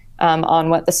staff on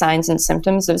what the signs and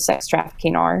symptoms of sex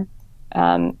trafficking are,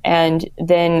 and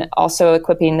then also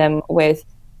equipping them with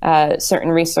certain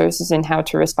resources in how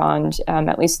to respond,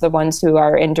 at least the ones who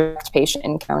are in direct patient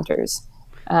encounters.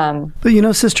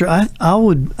 But Sister, I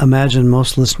would imagine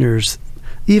most listeners,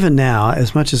 even now,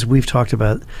 as much as we've talked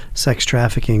about sex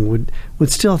trafficking,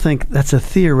 would still think that's a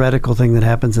theoretical thing that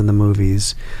happens in the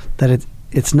movies, that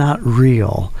it's not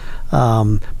real.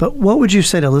 But what would you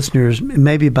say to listeners,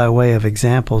 maybe by way of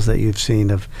examples that you've seen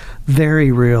of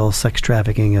very real sex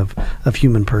trafficking of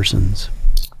human persons?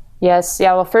 Yes.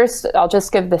 Yeah. Well, first, I'll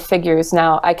just give the figures.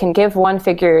 Now, I can give one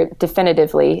figure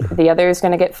definitively. The other is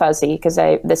going to get fuzzy because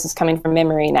this is coming from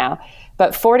memory now.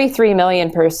 But 43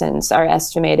 million persons are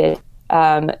estimated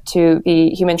to be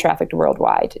human trafficked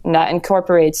worldwide. And that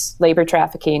incorporates labor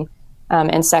trafficking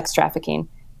and sex trafficking.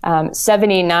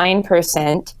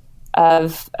 79%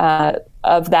 of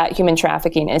that human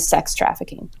trafficking is sex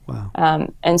trafficking. Wow.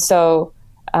 And so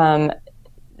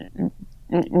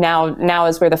now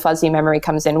is where the fuzzy memory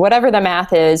comes in. Whatever the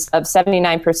math is of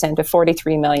 79% of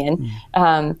 43 million,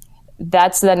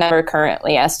 that's the number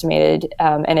currently estimated,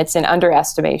 and it's an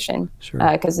underestimation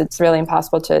because it's really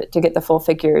impossible to get the full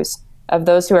figures of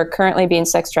those who are currently being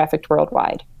sex trafficked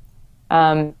worldwide.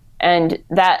 And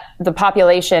that the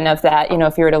population of that,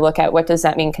 if you were to look at what does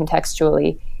that mean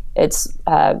contextually, it's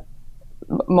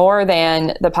more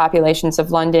than the populations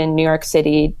of London, New York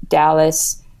City,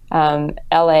 Dallas,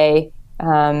 LA,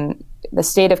 the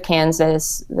state of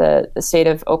Kansas, the state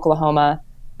of Oklahoma,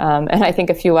 and I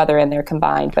think a few other in there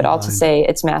combined, but all to say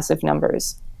it's massive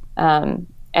numbers. And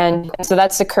so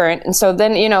that's the current. And so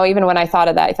then, even when I thought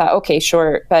of that, I thought, okay,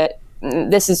 sure, but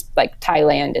this is like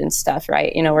Thailand and stuff,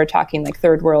 right? We're talking like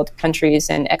third world countries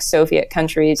and ex-Soviet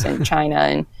countries and China,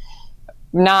 and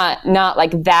not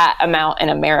like that amount in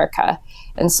America.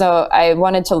 And so I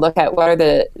wanted to look at what are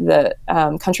the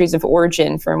countries of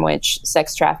origin from which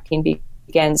sex trafficking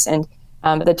begins. And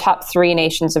the top 3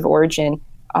 nations of origin,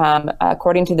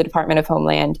 according to the Department of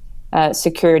Homeland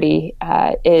Security,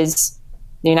 is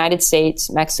the United States,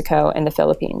 Mexico, and the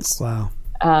Philippines. Wow.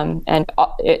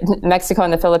 Mexico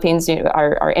and the Philippines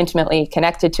are intimately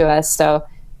connected to us. So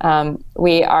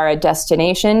we are a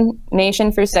destination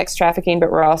nation for sex trafficking,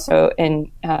 but we're also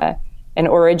an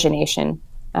origination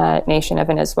nation of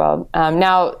it as well.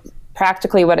 Now,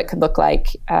 practically what it could look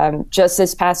like, just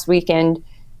this past weekend,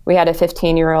 we had a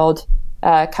 15-year-old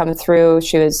come through.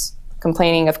 She was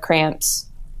complaining of cramps,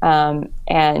 and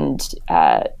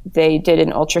they did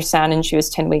an ultrasound, and she was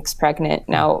 10 weeks pregnant.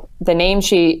 Now, the name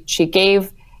she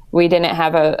gave, we didn't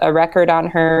have a record on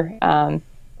her,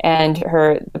 and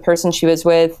the person she was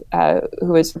with,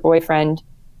 who was her boyfriend,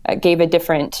 gave a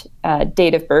different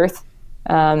date of birth,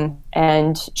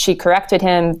 and she corrected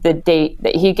him. The date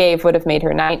that he gave would have made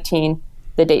her 19.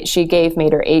 The date she gave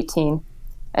made her 18.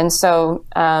 And so,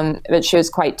 but she was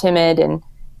quite timid, and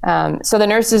so the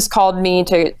nurses called me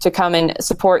to come and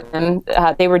support them.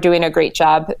 They were doing a great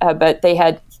job, but they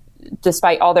had,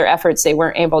 despite all their efforts, they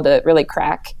weren't able to really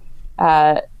crack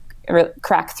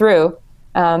through.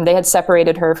 They had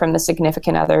separated her from the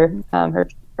significant other, her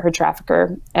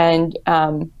trafficker, and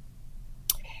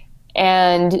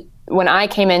when I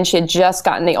came in, she had just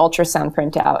gotten the ultrasound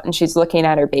printout, and she's looking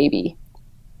at her baby.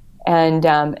 And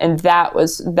that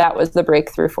was the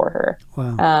breakthrough for her.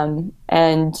 Wow.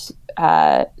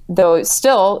 Though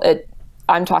still,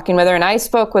 I'm talking with her, and I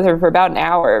spoke with her for about an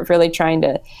hour, really trying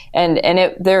to,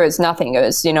 there was nothing. It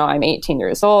was, I'm 18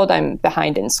 years old, I'm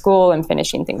behind in school, I'm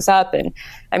finishing things up, and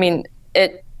I mean,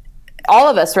 all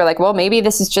of us were like, well, maybe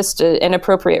this is just an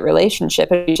inappropriate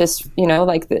relationship. It just,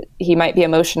 he might be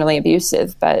emotionally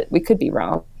abusive, but we could be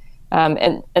wrong.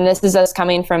 And this is us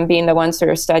coming from being the ones who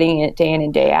are studying it day in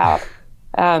and day out.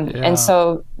 And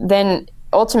so then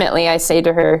ultimately I say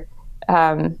to her,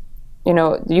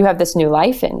 you have this new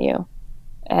life in you.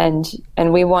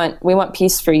 and we want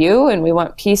peace for you, and we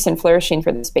want peace and flourishing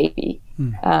for this baby.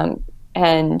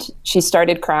 And she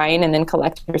started crying and then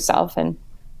collected herself and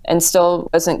still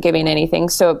wasn't giving anything.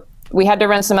 So we had to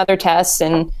run some other tests,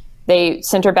 and they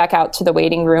sent her back out to the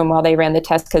waiting room while they ran the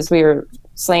test because we were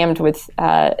slammed with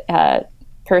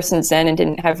persons in and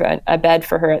didn't have a bed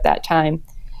for her at that time.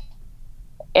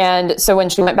 And so when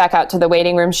she went back out to the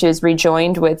waiting room, she was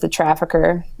rejoined with the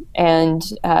trafficker. And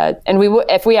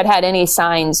if we had had any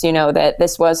signs, that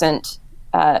this wasn't,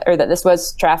 or that this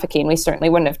was trafficking, we certainly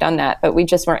wouldn't have done that, but we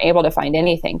just weren't able to find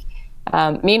anything.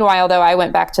 Meanwhile, though, I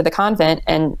went back to the convent,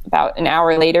 and about an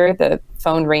hour later, the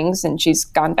phone rings, and she's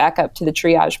gone back up to the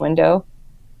triage window.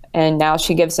 And now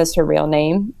she gives us her real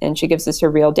name, and she gives us her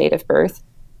real date of birth.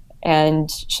 And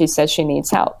she says she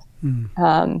needs help.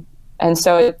 And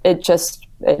so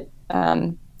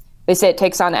they say it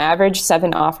takes on average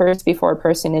 7 offers before a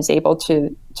person is able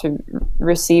to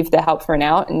receive the help for an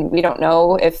out. And we don't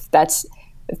know if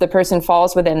the person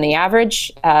falls within the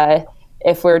average,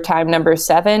 if we're time number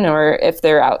 7, or if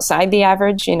they're outside the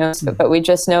average, but we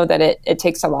just know that it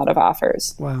takes a lot of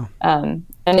offers. Wow. And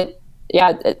it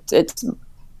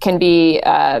can be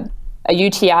a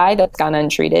UTI that's gone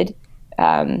untreated.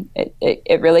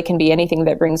 It really can be anything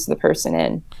that brings the person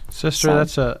in.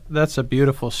 Sister, that's a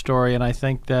beautiful story, and I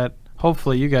think that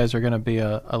hopefully you guys are going to be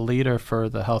a leader for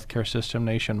the healthcare system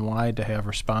nationwide to have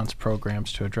response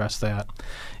programs to address that.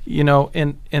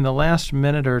 In the last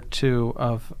minute or two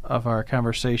of our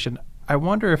conversation, I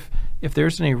wonder if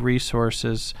there's any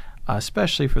resources,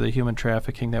 especially for the human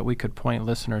trafficking, that we could point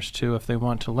listeners to if they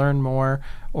want to learn more,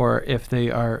 or if they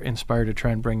are inspired to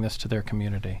try and bring this to their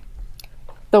community.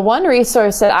 The one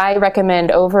resource that I recommend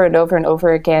over and over and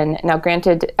over again, now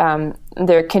granted,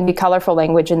 there can be colorful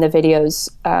language in the videos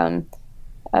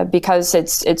because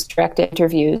it's direct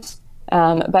interviews,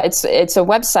 but it's a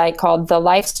website called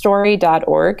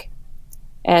thelifestory.org,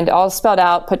 and all spelled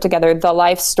out, put together,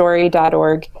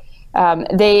 thelifestory.org.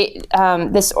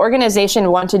 This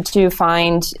organization wanted to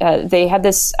find, they had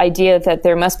this idea that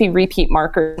there must be repeat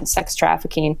markers in sex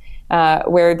trafficking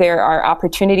where there are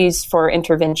opportunities for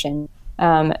intervention.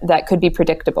 That could be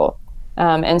predictable.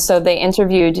 And so they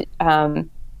interviewed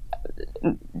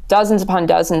dozens upon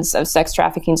dozens of sex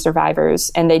trafficking survivors,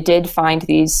 and they did find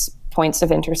these points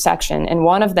of intersection. And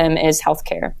one of them is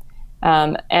healthcare.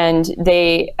 And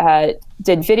they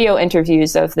did video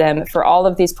interviews of them for all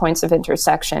of these points of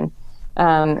intersection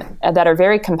that are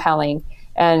very compelling.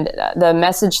 And the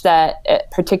message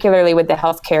that, particularly with the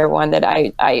healthcare one, that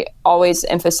I always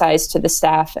emphasize to the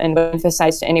staff and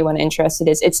emphasize to anyone interested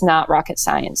is it's not rocket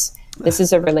science. This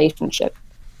is a relationship.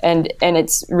 And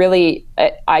it's really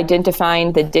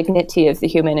identifying the dignity of the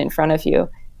human in front of you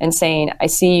and saying, I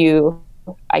see you,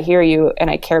 I hear you, and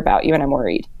I care about you, and I'm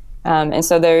worried. And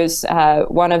so there's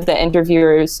one of the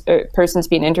interviewers, persons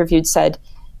being interviewed, said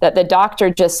that the doctor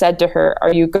just said to her,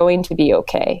 "Are you going to be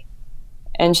okay?"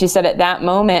 And she said, at that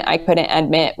moment, I couldn't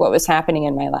admit what was happening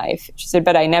in my life. She said,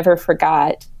 but I never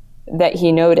forgot that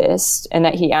he noticed and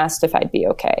that he asked if I'd be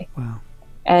okay. Wow.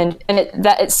 And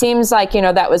it seems like,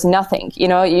 that was nothing.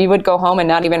 You would go home and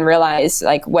not even realize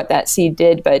like what that seed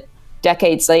did. But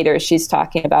decades later, she's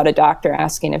talking about a doctor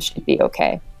asking if she'd be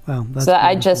okay. Wow, so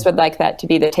I just would like that to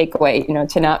be the takeaway,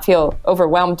 to not feel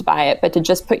overwhelmed by it, but to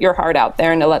just put your heart out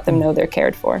there and to let them know they're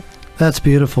cared for. That's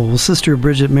beautiful. Well, Sister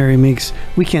Bridget Mary Meeks,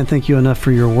 we can't thank you enough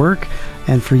for your work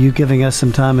and for you giving us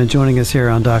some time and joining us here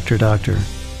on Dr. Doctor.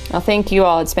 Well, thank you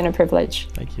all. It's been a privilege.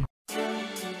 Thank you.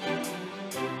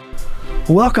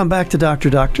 Welcome back to Dr.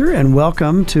 Doctor, and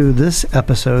welcome to this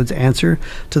episode's answer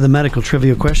to the medical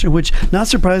trivia question, which not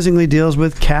surprisingly deals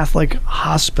with Catholic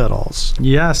hospitals.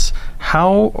 Yes.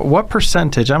 What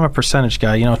percentage? I'm a percentage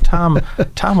guy. Tom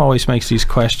always makes these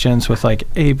questions with like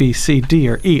A, B, C, D,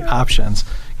 or E options.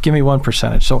 Give me one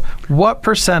percentage. So what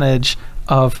percentage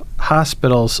of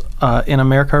hospitals in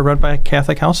America are run by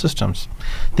Catholic health systems?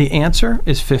 The answer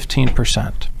is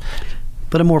 15%.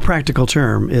 But a more practical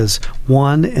term is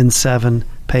 1 in 7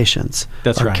 patients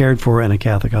are cared for in a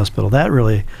Catholic hospital. That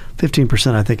really,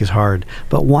 15% I think is hard.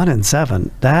 But 1 in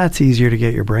 7, that's easier to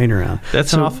get your brain around.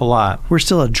 That's an awful lot. We're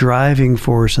still a driving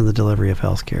force in the delivery of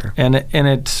healthcare. And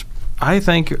it's, I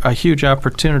think, a huge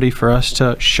opportunity for us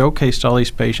to showcase to all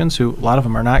these patients, who a lot of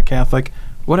them are not Catholic,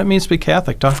 what it means to be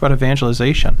Catholic. Talk about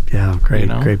evangelization. Yeah,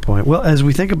 great point. Well, as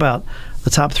we think about the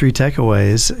top 3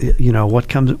 takeaways, what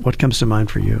comes to mind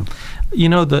for you?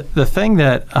 The thing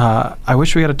that I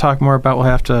wish we had to talk more about, we'll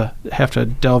have to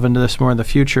delve into this more in the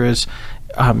future, is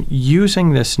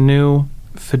using this new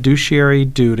fiduciary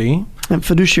duty. And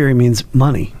fiduciary means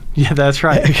money. Yeah, that's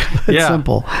right. It's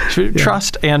simple.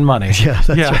 Trust and money. Yeah,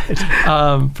 that's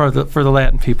right. For the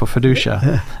Latin people,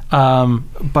 fiducia.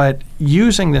 But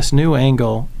using this new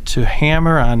angle to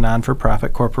hammer on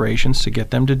non-for-profit corporations to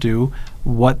get them to do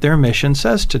what their mission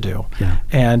says to do. Yeah.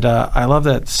 And I love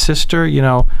that, Sister.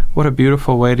 What a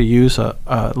beautiful way to use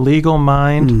a legal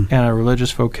mind and a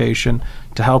religious vocation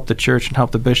to help the church and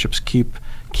help the bishops keep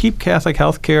Catholic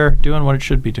healthcare doing what it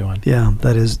should be doing. Yeah,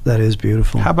 that is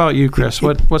beautiful. How about you, Chris?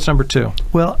 What's number 2?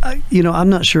 Well, I'm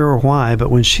not sure why,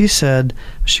 but when she said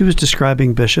she was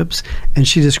describing bishops and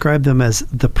she described them as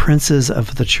the princes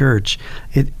of the church,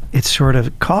 it sort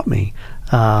of caught me.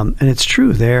 And it's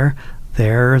true. They're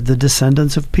the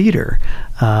descendants of Peter.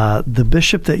 The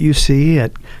bishop that you see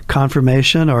at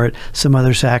confirmation or at some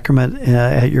other sacrament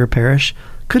at your parish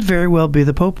could very well be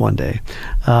the Pope one day.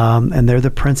 And they're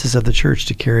the princes of the church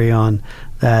to carry on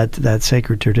that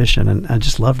sacred tradition. And I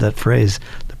just love that phrase,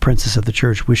 the princes of the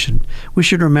church. We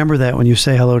should remember that when you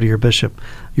say hello to your bishop,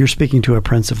 you're speaking to a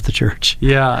prince of the church.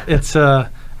 Yeah, it's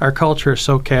our culture is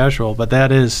so casual, but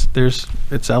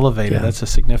it's elevated. Yeah. That's a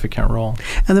significant role.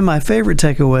 And then my favorite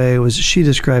takeaway was she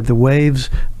described the waves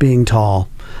being tall.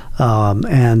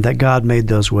 And that God made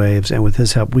those waves, and with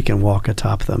His help, we can walk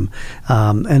atop them.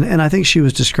 And I think she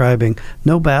was describing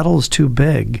no battle is too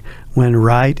big when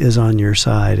right is on your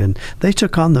side. And they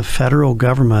took on the federal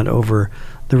government over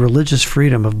the religious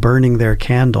freedom of burning their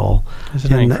candle.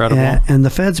 Isn't that incredible? And the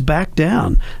feds backed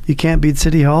down. You can't beat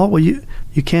City Hall? Well, you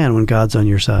can when God's on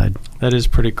your side. That is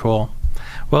pretty cool.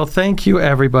 Well, thank you,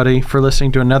 everybody, for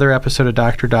listening to another episode of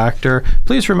Dr. Doctor.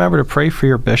 Please remember to pray for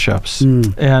your bishops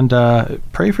and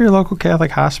pray for your local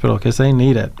Catholic hospital because they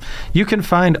need it. You can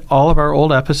find all of our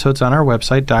old episodes on our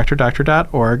website,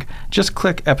 drdoctor.org. Just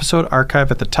click Episode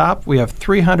Archive at the top. We have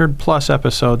 300-plus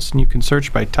episodes, and you can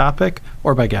search by topic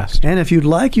or by guest. And if you'd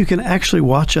like, you can actually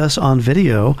watch us on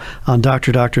video on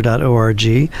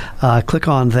drdoctor.org. Click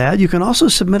on that. You can also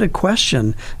submit a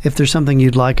question if there's something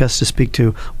you'd like us to speak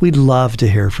to. We'd love to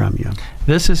hear from you.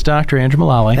 This is Dr. Andrew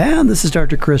Mullally. And this is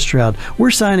Dr. Chris Stroud.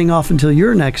 We're signing off until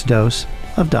your next dose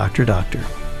of Dr. Doctor.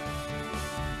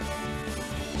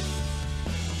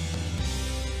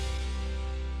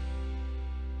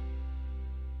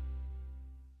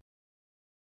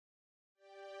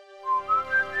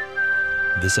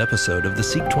 This episode of the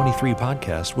Seek 23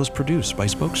 podcast was produced by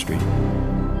Spoke Street.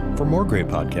 For more great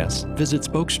podcasts, visit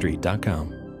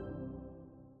spokestreet.com.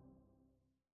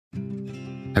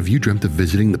 Have you dreamt of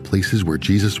visiting the places where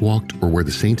Jesus walked or where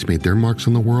the saints made their marks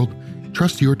on the world?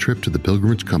 Trust your trip to the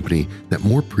pilgrimage company that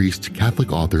more priests,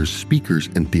 Catholic authors, speakers,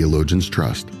 and theologians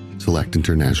trust, Select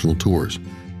International Tours.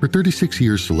 For 36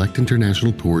 years, Select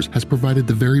International Tours has provided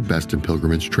the very best in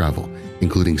pilgrimage travel,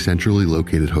 including centrally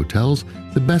located hotels,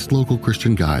 the best local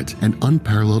Christian guides, and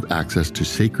unparalleled access to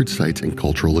sacred sites and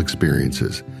cultural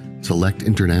experiences.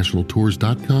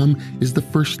 SelectInternationalTours.com is the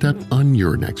first step on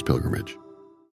your next pilgrimage.